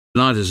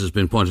Tonight, as has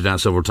been pointed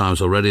out several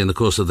times already in the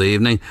course of the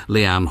evening,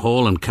 Lianne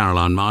Hall and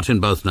Caroline Martin,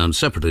 both known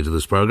separately to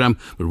this programme,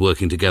 but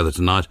working together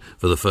tonight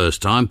for the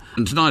first time.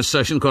 And tonight's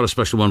session, quite a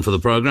special one for the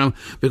programme,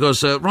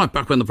 because right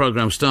back when the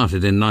programme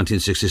started in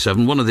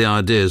 1967, one of the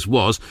ideas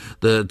was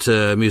that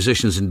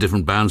musicians in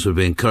different bands would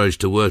be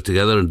encouraged to work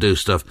together and do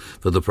stuff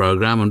for the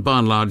programme, and by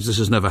and large this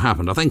has never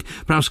happened. I think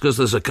perhaps because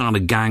there's a kind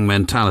of gang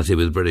mentality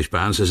with British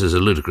bands. This is a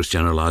ludicrous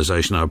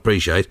generalisation, I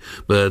appreciate,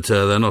 but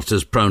they're not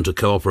as prone to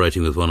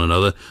cooperating with one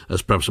another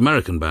as perhaps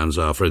American bands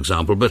are, for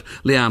example. But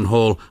Lianne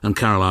Hall and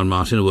Caroline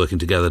Martin are working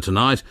together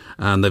tonight,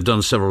 and they've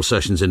done several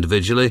sessions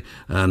individually,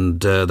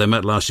 and they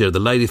met last year at the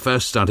Lady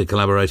Fest, started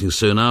collaborating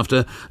soon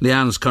after.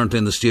 Lianne's currently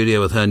in the studio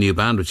with her new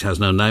band, which has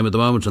no name at the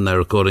moment, and they're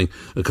recording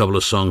a couple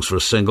of songs for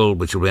a single,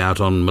 which will be out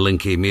on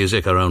Malinky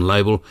Music, our own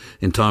label,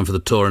 in time for the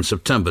tour in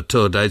September.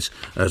 Tour dates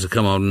to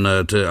come on,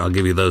 I'll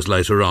give you those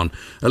later on.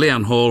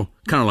 Lianne Hall,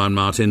 Caroline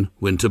Martin,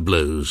 Winter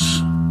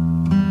Blues.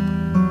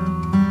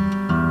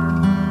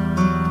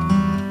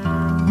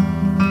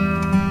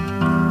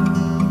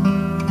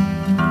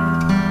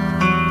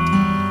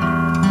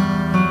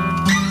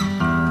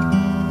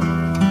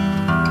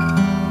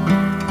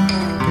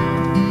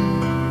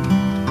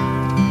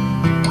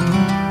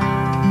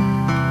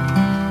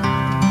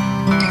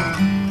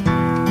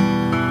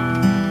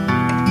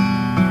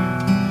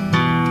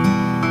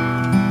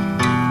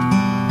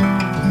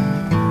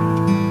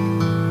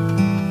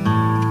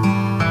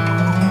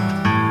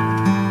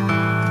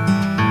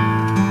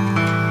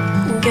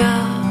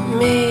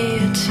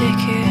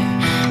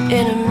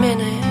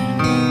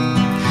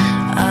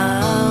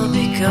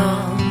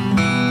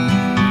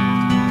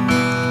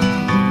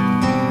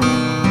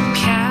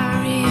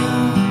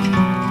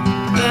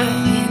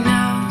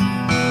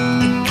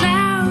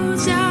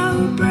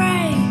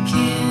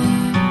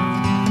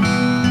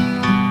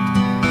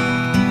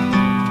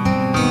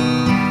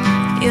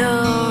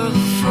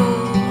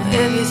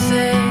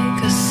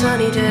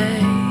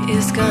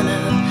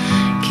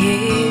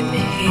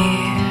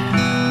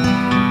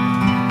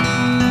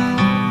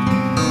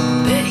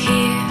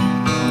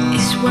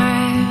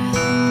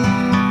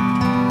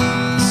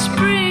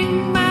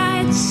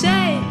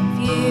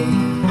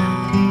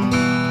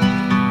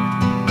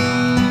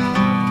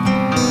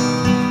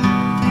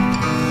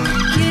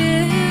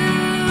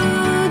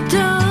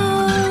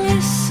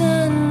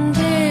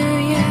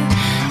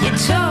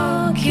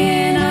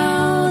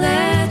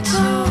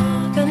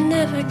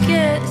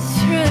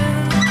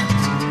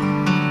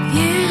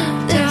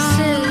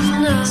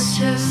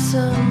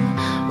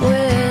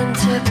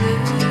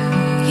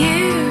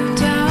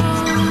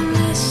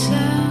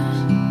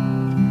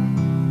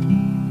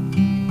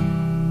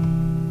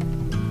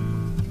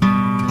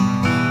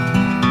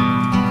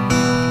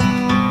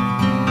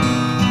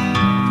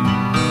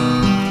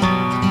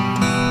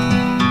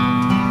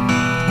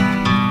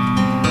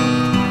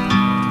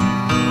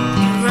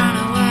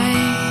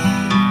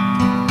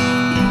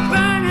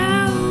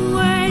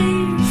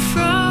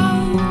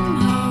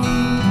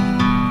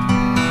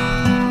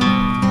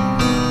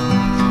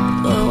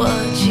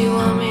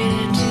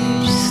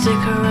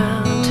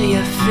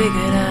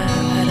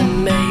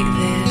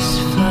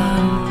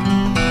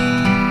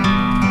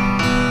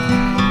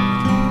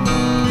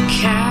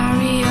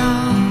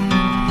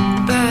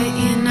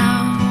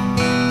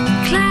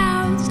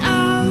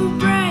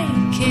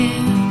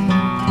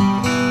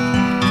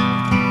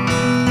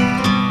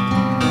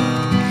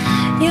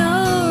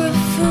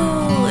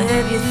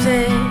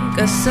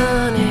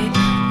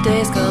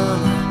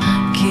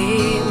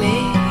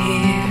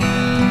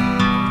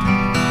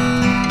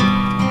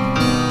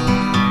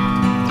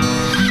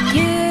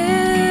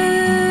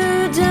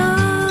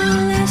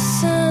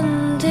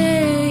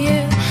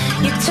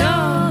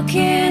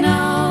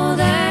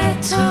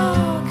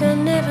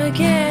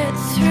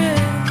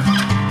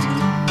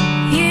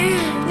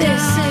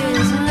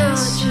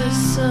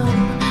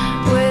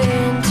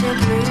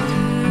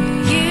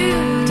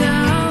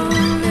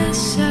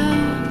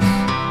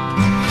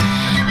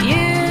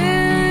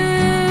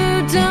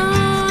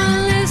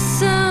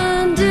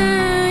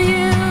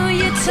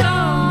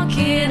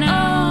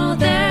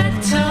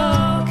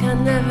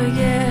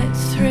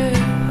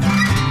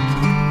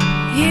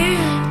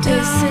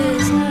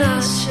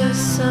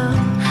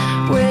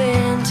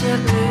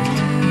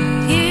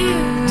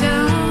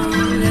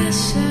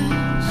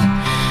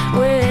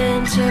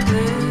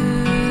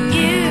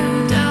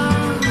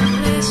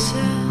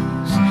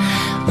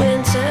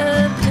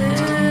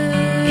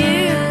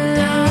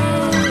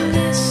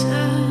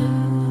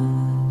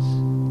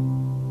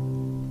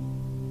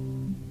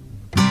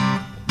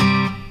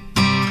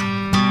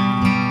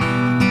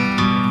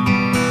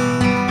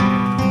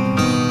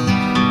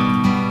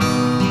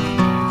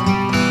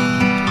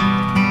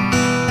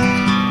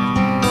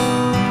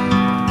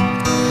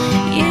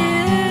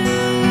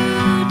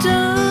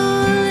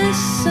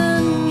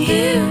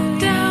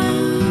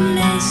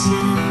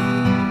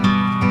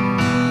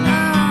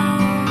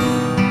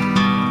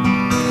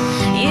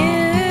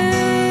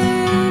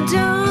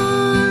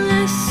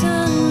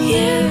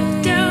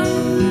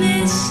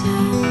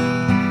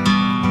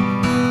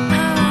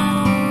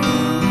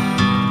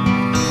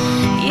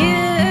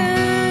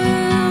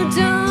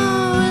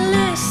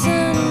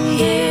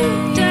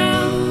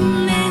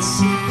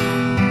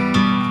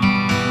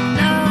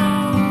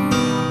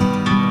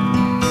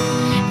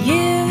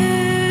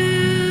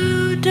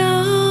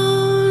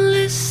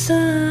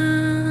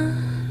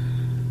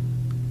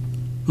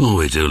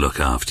 we do look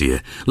after you.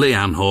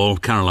 Leanne Hall,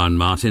 Caroline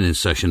Martin in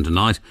session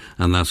tonight,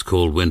 and that's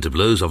called Winter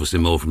Blues. Obviously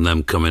more from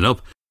them coming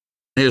up.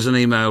 Here's an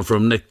email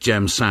from Nick,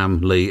 Jem,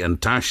 Sam, Lee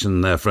and Tash,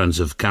 and they're friends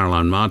of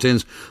Caroline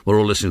Martin's. We're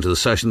all listening to the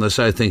session, they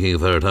say, thinking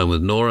of her at home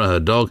with Nora, her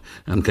dog,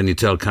 and can you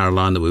tell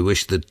Caroline that we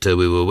wish that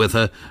we were with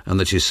her and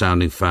that she's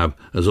sounding fab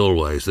as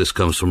always. This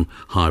comes from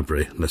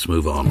Highbury. Let's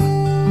move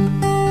on.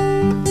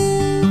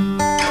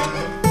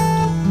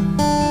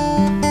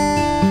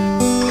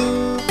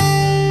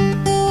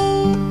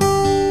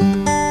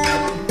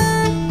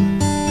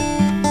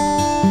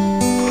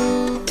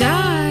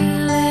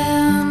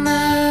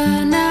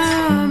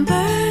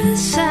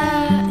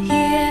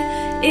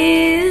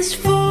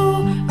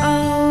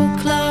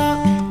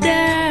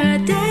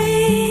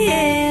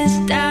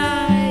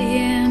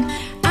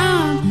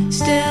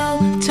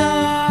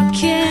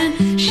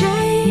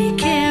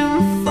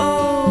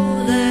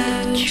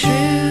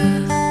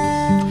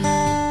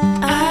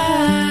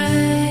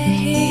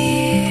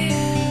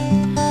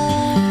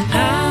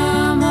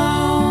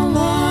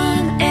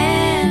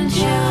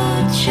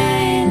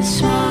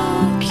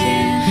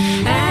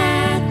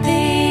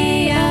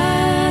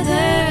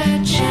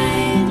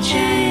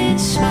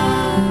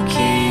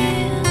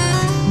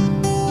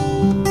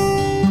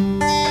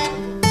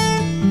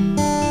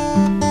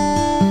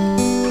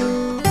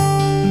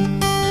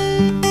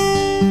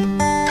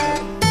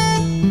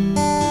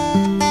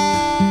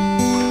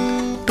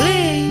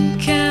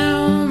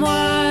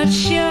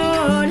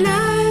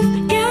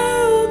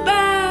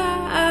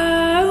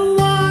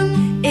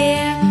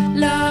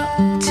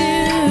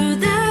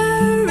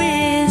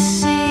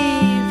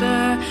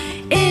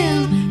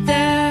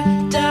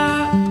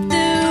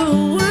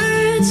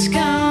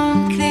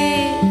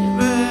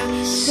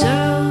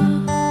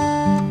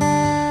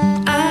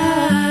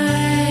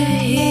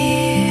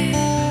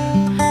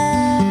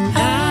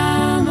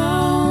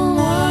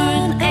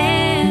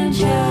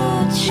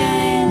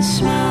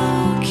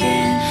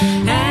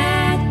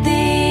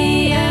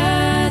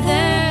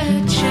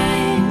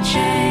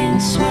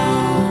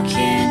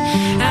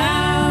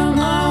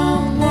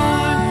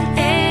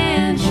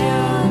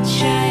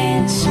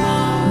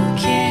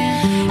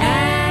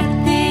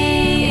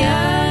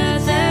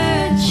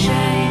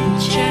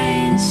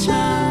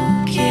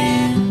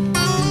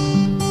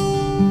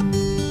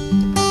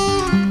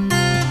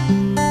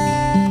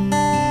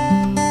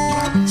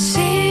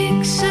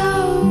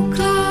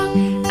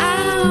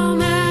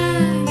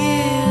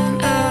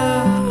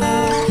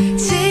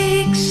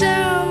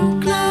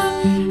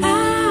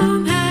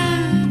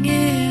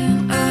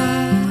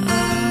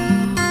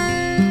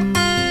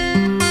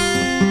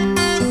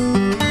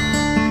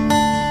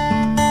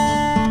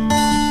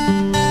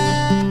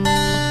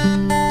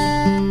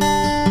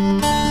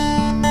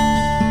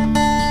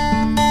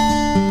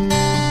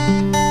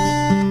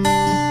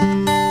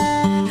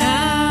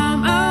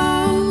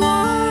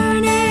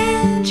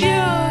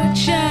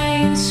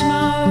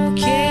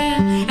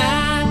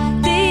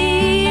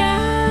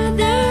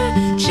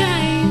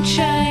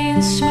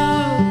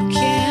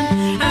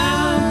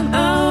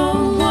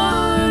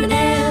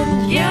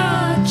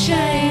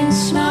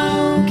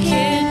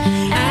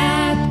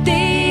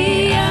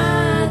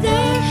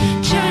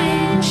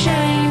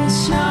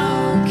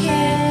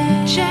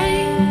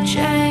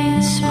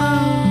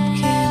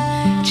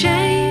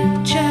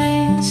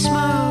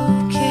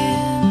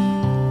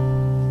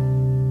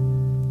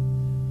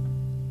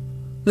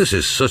 This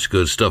is such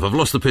good stuff. I've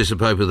lost the piece of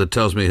paper that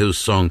tells me whose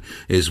song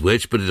is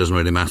which, but it doesn't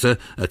really matter.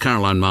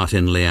 Caroline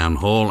Martin, Leanne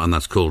Hall, and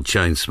that's called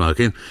Chain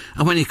Smoking.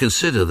 And when you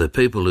consider the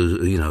people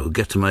who,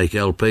 get to make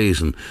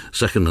LPs and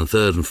second and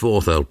third and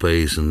fourth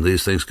LPs, and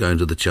these things go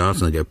into the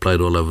charts and they get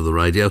played all over the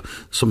radio,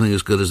 something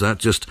as good as that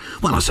just,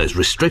 well, I say it's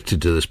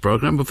restricted to this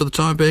programme, but for the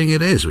time being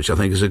it is, which I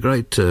think is a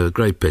great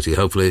pity.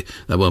 Hopefully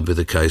that won't be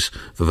the case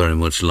for very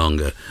much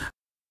longer.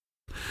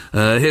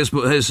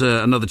 Here's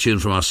another tune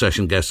from our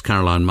session guests,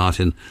 Caroline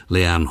Martin,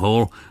 Leanne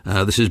Hall.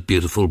 This is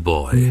Beautiful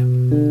Boy.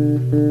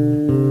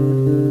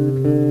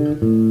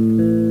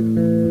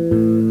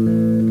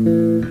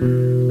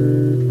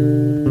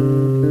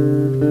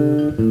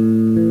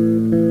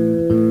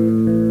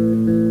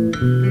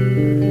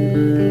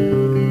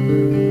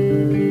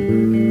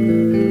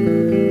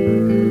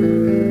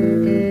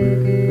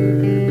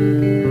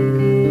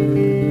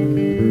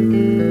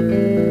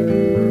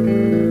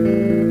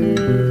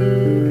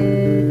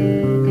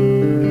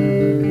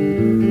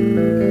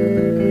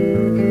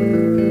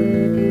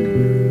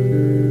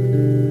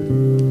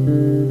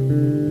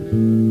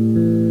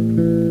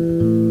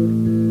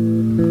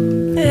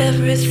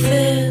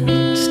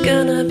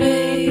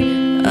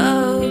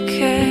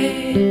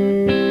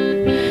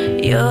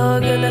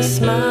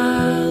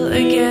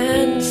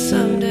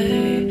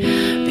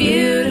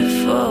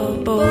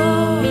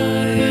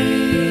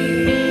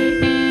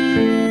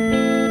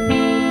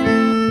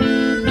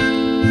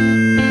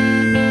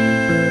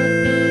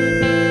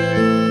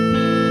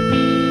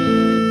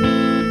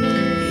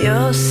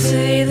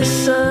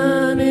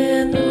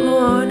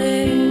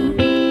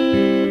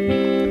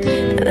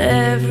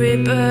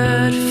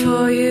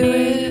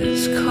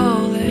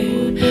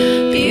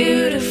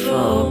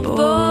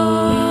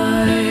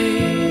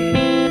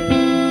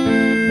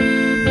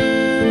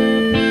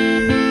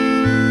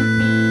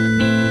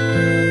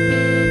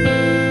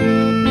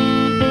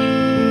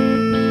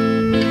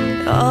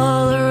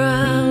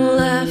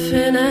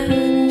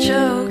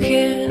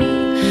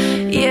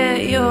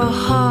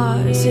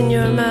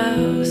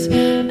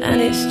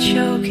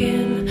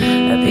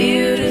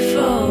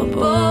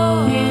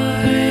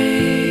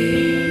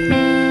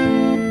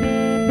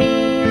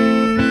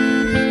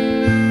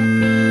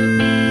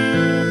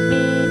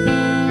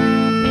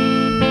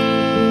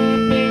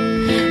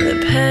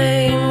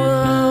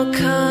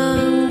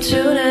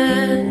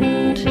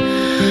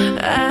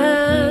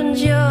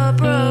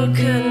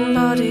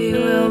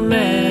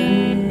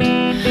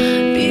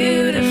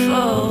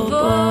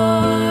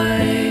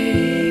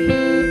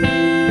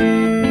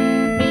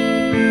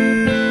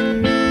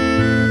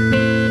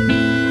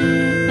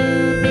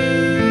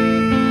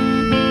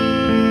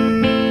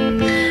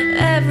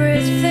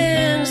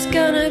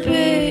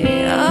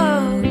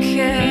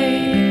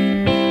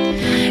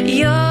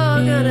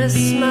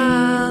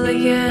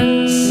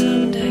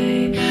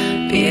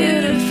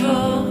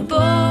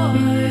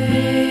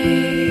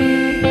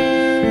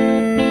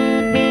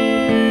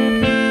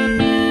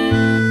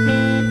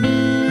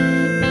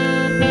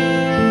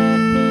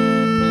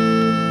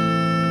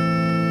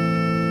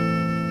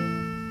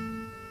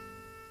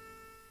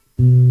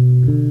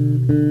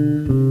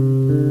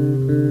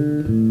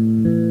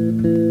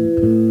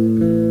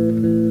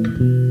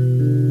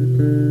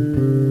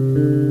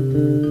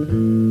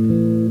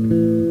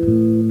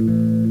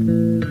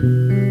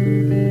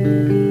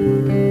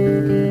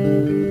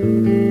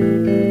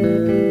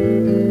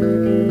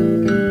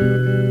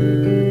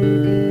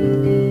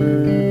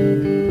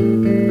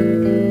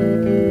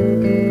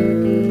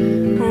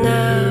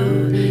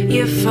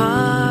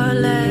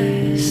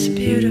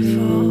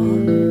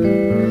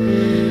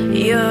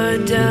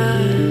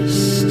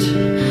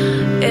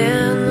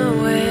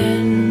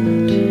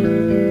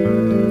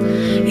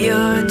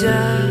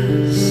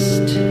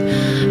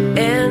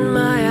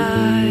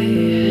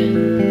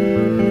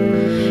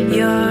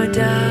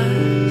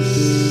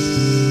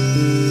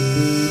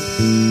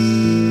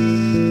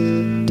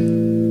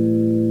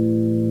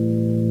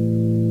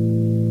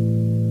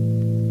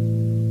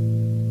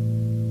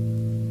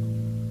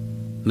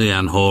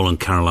 Lianne Hall and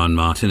Caroline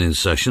Martin in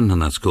session,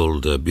 and that's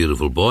called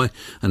Beautiful Boy.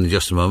 And in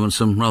just a moment,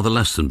 some rather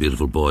less than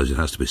beautiful boys, it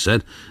has to be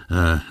said.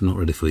 Not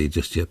ready for you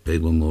just yet,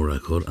 Pig. One more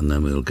record, and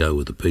then we'll go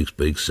with the Peaks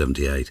Big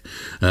 78.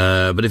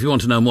 But if you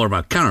want to know more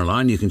about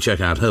Caroline, you can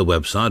check out her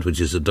website, which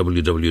is at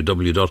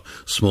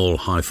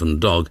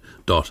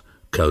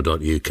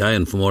www.small-dog.co.uk,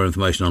 and for more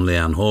information on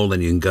Lianne Hall,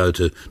 then you can go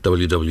to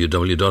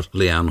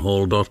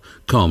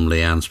www.liannehall.com.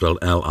 Lianne spelled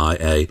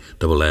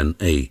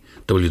Lianne,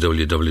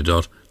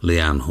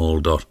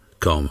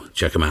 www.liannehall.com.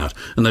 Check them out.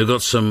 And they've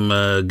got some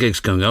gigs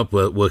coming up.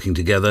 We're working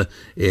together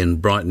in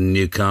Brighton,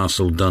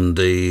 Newcastle,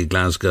 Dundee,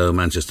 Glasgow,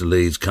 Manchester,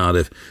 Leeds,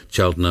 Cardiff,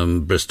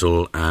 Cheltenham,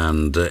 Bristol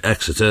and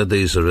Exeter.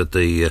 These are at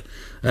the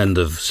end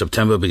of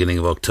September, beginning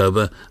of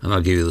October, and I'll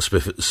give you the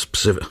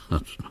specific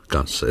I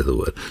can't say the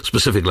word,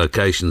 specific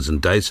locations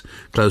and dates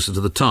closer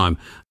to the time.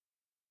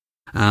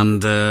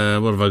 And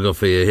what have I got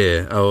for you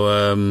here?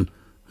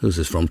 Who's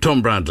this from?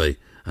 Tom Bradley.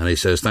 And he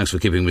says, thanks for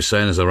keeping me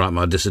sane as I write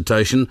my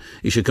dissertation.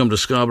 You should come to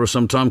Scarborough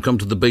sometime. Come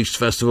to the Beach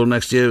Festival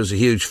next year. It's a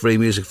huge free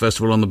music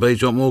festival on the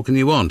beach. What more can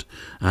you want?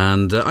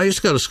 And I used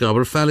to go to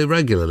Scarborough fairly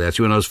regularly,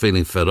 actually, when I was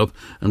feeling fed up.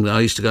 And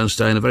I used to go and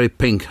stay in a very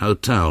pink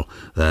hotel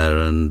there,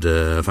 and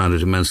I found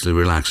it immensely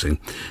relaxing.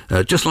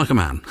 Just like a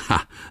man.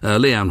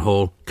 Lianne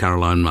Hall,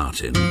 Caroline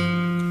Martin.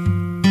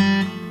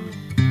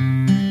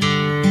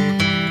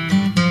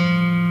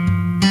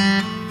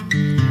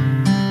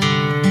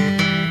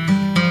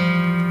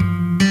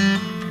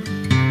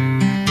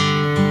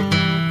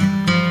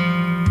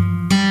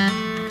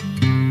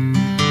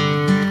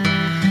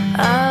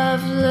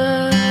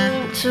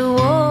 To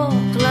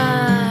walk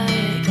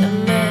like a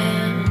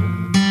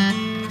man,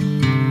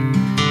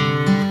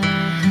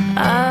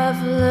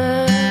 I've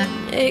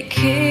learned it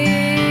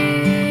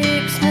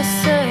keeps me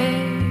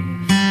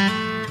safe.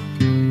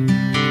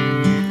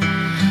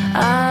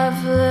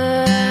 I've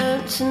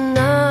learned to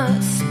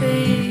not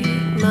speak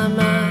my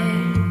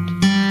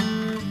mind.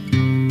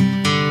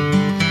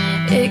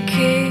 It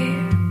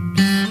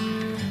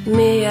keeps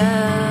me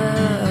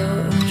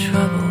out of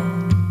trouble.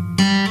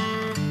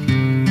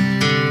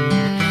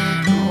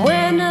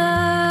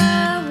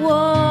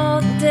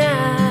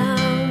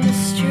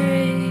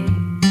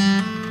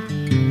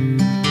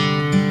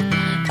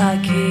 I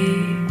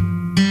keep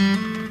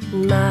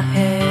my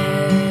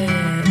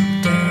head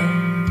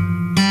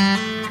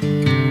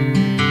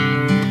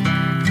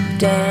down,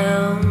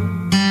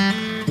 down,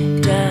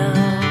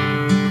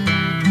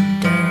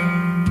 down,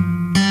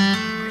 down.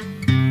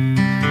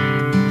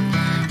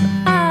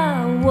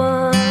 I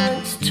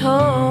once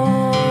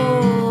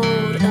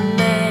told a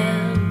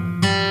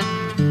man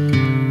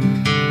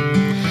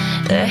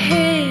that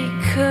he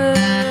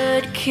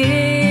could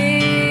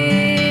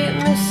keep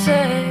me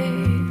safe.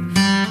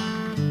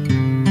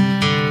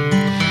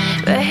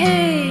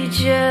 He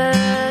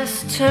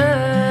just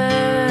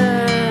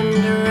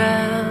turned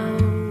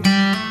around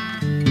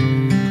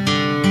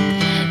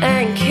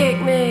and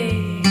kicked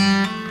me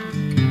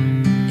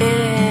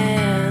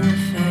in the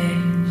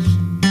face.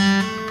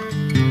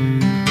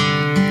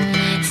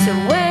 So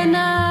when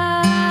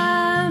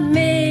I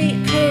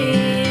meet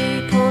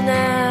people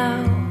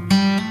now,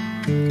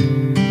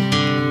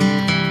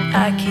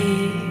 I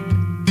keep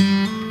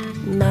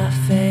my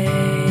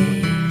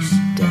face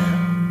down.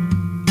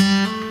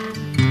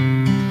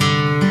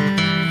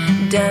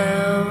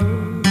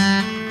 Down,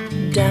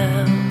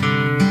 down,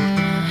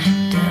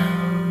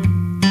 down.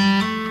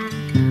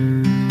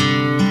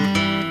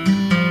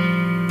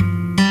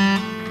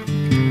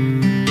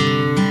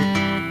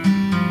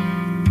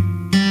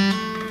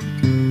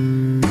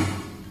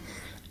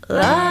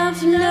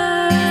 I've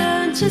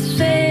learned to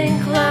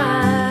think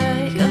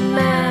like a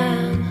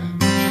man.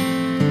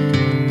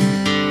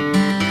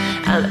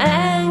 I'm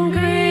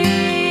angry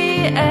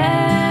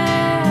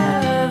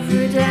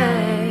every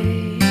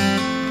day.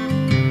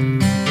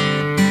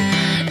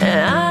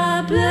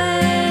 I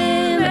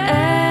blame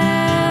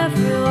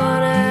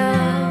everyone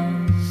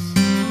else.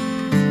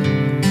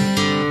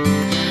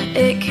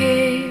 It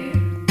keeps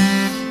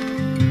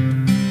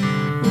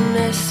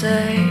me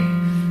safe.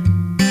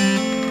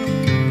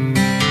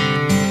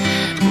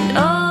 And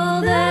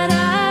all that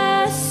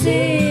I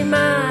see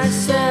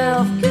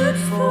myself good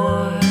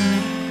for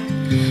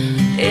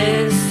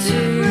is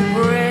to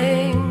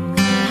bring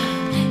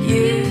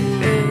you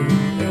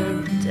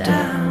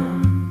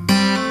down.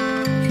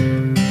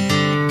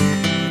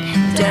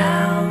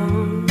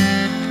 Down,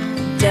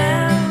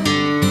 down,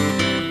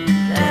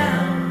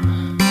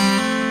 down,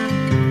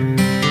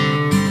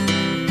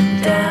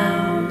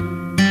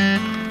 down,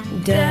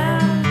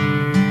 down,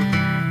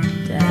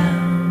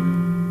 down.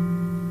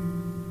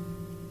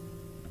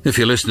 If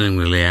you're listening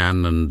to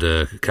Lianne and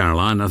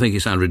Caroline, I think you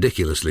sound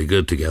ridiculously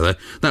good together.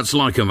 That's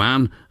Like a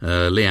Man,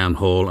 Lianne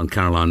Hall and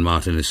Caroline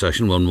Martin in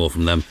session. One more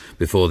from them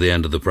before the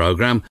end of the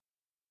programme.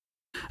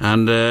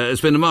 And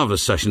it's been a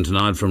marvellous session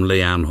tonight from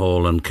Lianne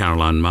Hall and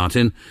Caroline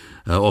Martin,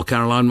 or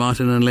Caroline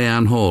Martin and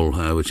Lianne Hall,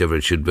 whichever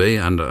it should be,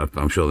 and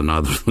I'm sure that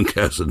neither of them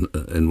cares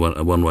in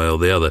one way or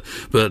the other.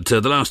 But the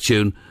last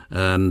tune,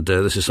 and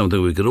this is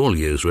something we could all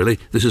use, really,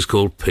 this is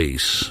called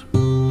Peace.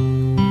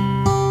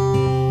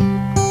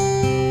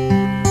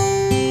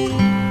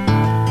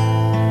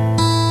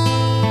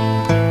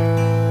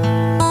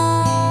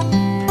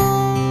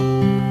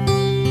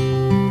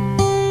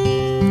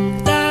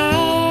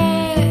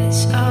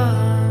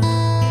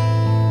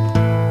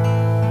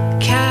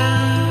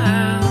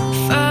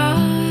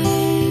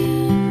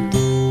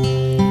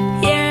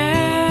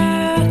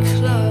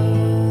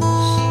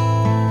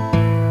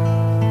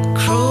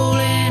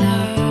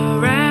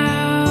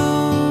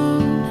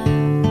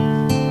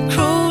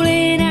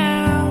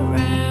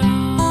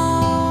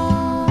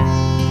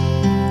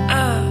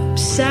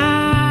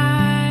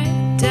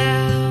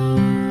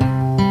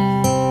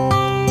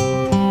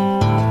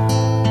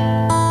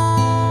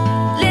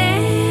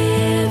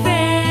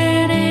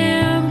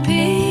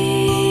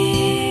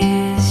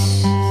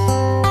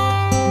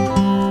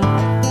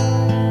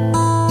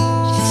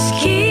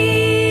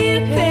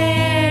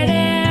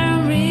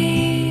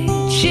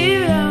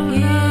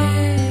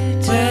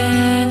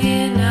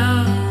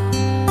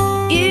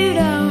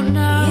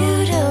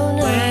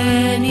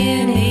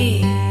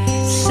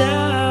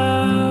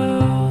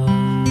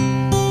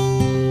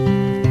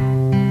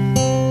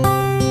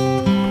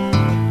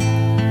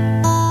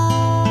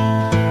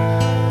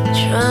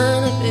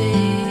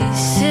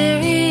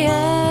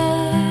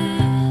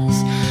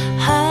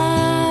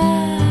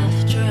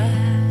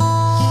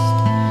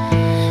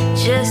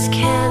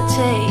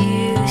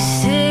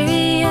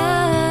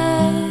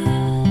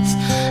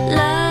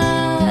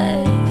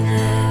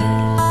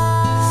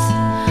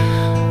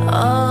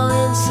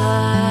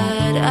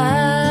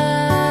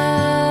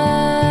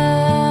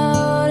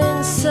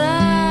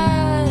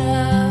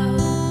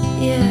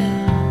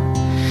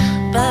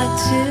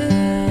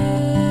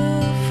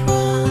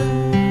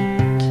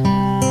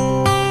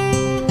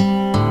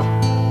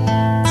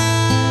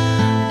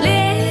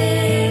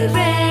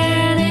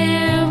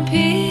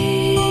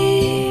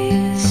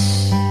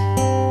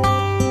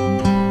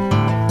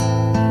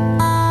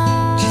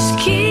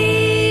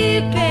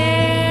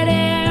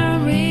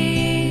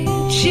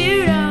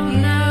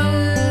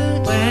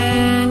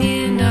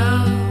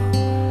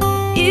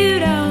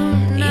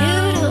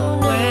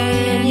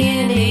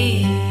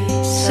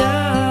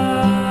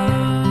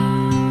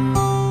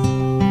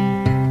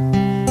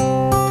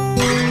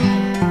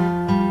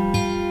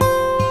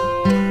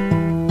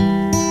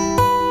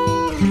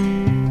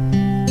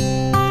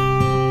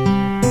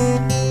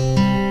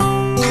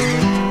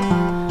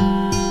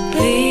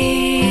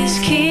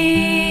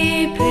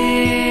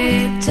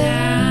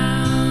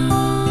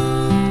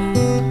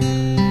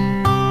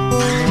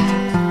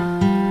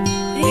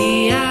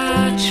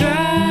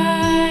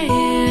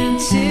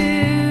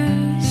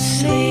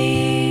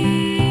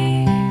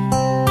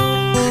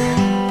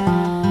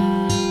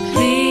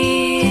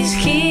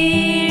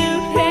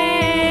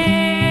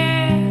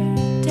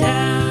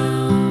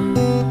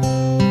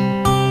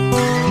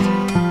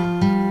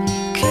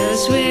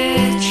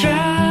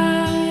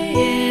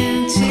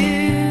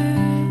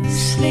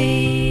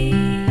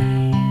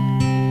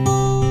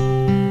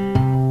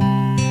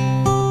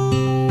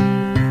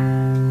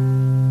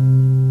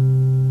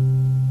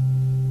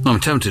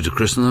 tempted to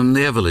christen them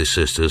the Everly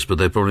sisters, but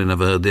they probably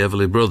never heard the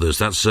Everly brothers.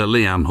 That's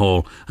Lianne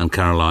Hall and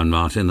Caroline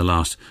Martin, the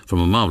last from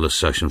a marvellous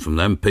session from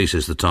them. Peace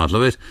is the title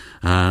of it,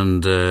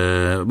 and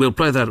we'll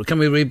play that. Can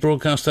we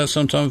rebroadcast that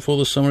sometime before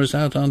the summer is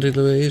out, Auntie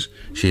Louise?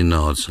 She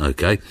nods.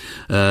 Okay.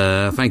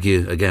 Thank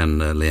you again,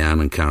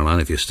 Lianne and Caroline,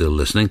 if you're still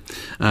listening,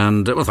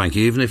 and well, thank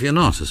you even if you're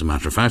not, as a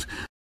matter of fact.